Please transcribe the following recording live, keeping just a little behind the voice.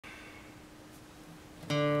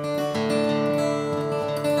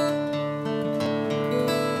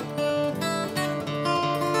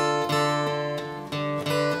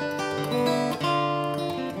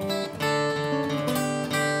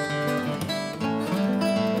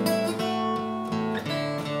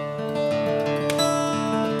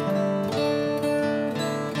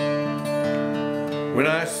When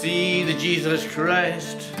I see the Jesus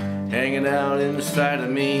Christ hanging out inside of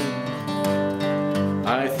me,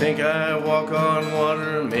 I think I walk on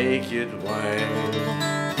water, make it wine.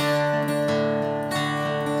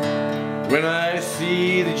 When I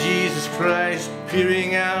see the Jesus Christ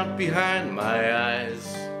peering out behind my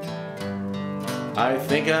eyes, I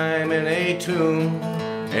think I'm in a tomb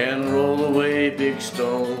and roll away big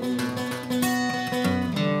stone.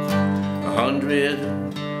 100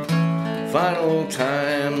 final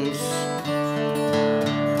times.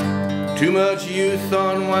 Too much youth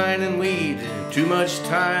on wine and weed, too much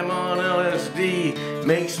time on LSD,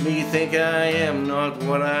 makes me think I am not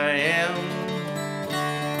what I am.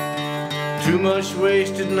 Too much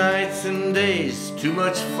wasted nights and days, too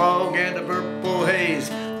much fog and a purple haze,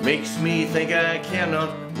 makes me think I cannot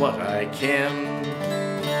what I can.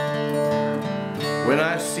 When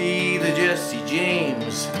I see the Jesse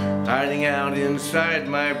James hiding out inside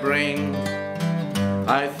my brain,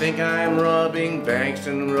 I think I'm robbing banks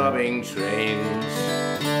and robbing trains.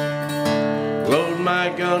 Load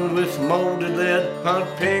my gun with molded lead, hunt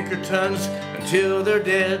Pinkertons until they're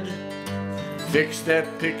dead, fix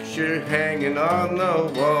that picture hanging on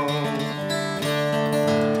the wall.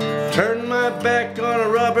 Turn my back on a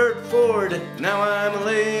Robert Ford, now I'm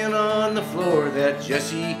laying on the floor. That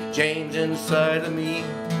Jesse James inside of me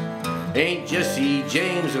ain't Jesse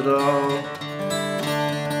James at all.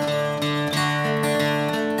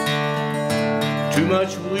 Too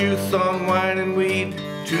much youth on wine and weed,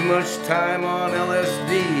 too much time on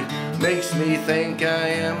LSD, makes me think I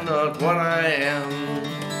am not what I am.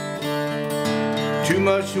 Too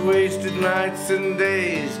much wasted nights and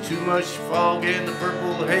days, too much fog and the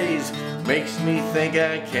purple haze, makes me think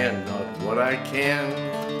I cannot what I can.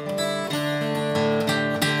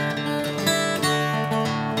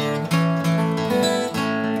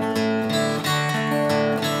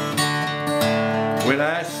 When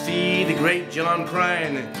I see the great John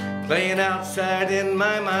Prine playing outside in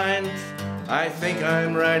my mind, I think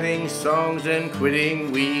I'm writing songs and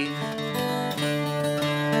quitting weed.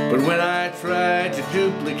 But when I try to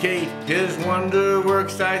duplicate his wonder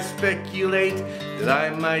works, I speculate that I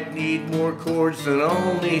might need more chords than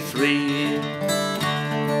only 3.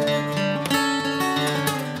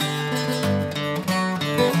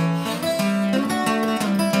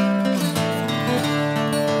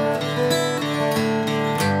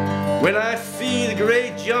 When I see the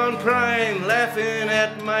great John Prine laughing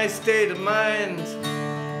at my state of mind,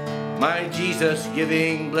 my Jesus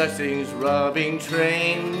giving blessings, robbing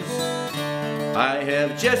trains, I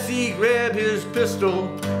have Jesse grab his pistol,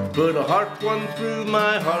 put a heart one through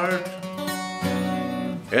my heart,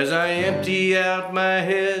 as I empty out my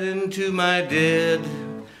head into my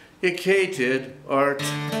dedicated art.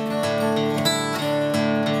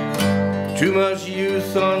 Too much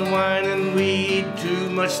youth on wine and weed, too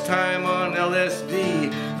much time on LSD,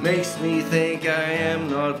 makes me think I am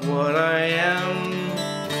not what I am.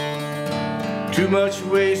 Too much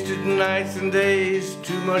wasted nights and days,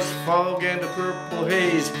 too much fog and a purple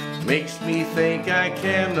haze, makes me think I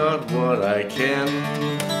cannot what I can.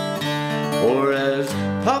 Or as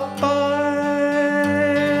Popeye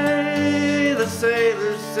the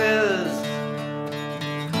sailor says,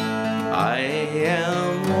 I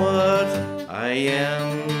am what I am.